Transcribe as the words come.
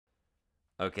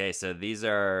Okay, so these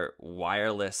are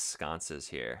wireless sconces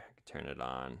here. Turn it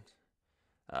on.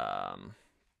 Um,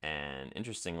 and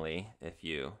interestingly, if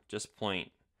you just point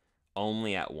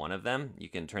only at one of them, you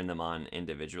can turn them on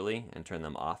individually and turn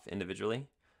them off individually.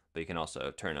 But you can also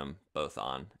turn them both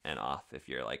on and off if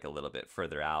you're like a little bit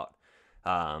further out.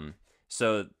 Um,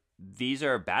 so these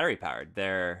are battery powered.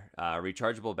 They're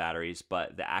rechargeable batteries,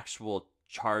 but the actual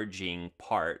charging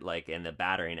part, like in the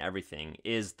battery and everything,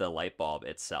 is the light bulb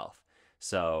itself.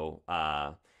 So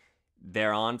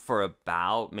they're on for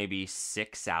about maybe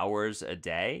 6 hours a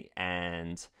day,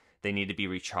 and they need to be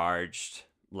recharged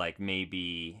like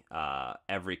maybe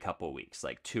every couple weeks,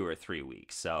 like 2 or 3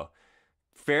 weeks. So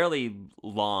fairly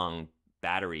long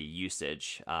battery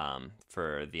usage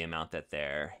for the amount that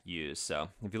they're used. So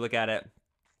if you look at it,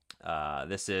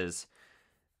 this is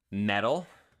metal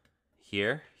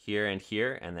here, here, and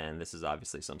here, and then this is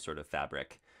obviously some sort of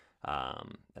fabric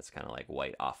that's kind of like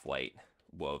white off-white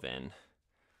woven.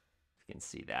 You can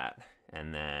see that.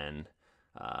 And then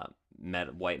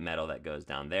white metal that goes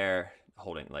down there,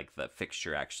 holding like the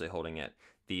fixture actually holding it.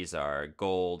 These are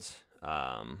gold,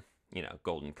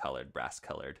 golden colored, brass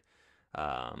colored.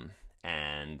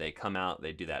 And they come out,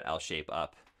 they do that L shape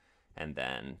up, and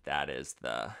then that is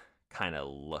the kind of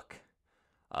look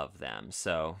of them.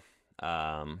 So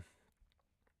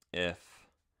if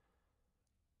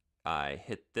I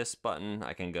hit this button,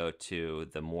 I can go to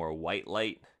the more white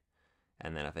light.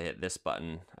 And then if I hit this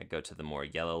button, I go to the more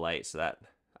yellow light. So that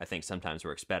I think sometimes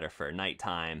works better for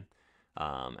nighttime.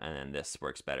 And then this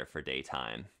works better for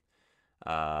daytime.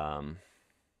 They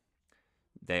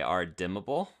are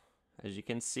dimmable, as you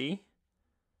can see.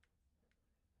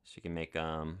 So you can make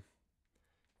them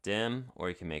dim, or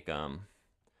you can make them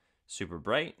super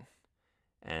bright.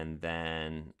 And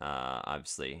then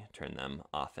obviously turn them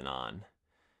off and on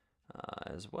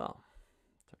as well.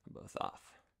 Turn them both off.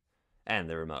 And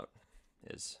the remote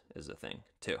is a thing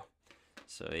too.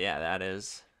 So yeah, that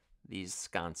is these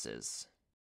sconces.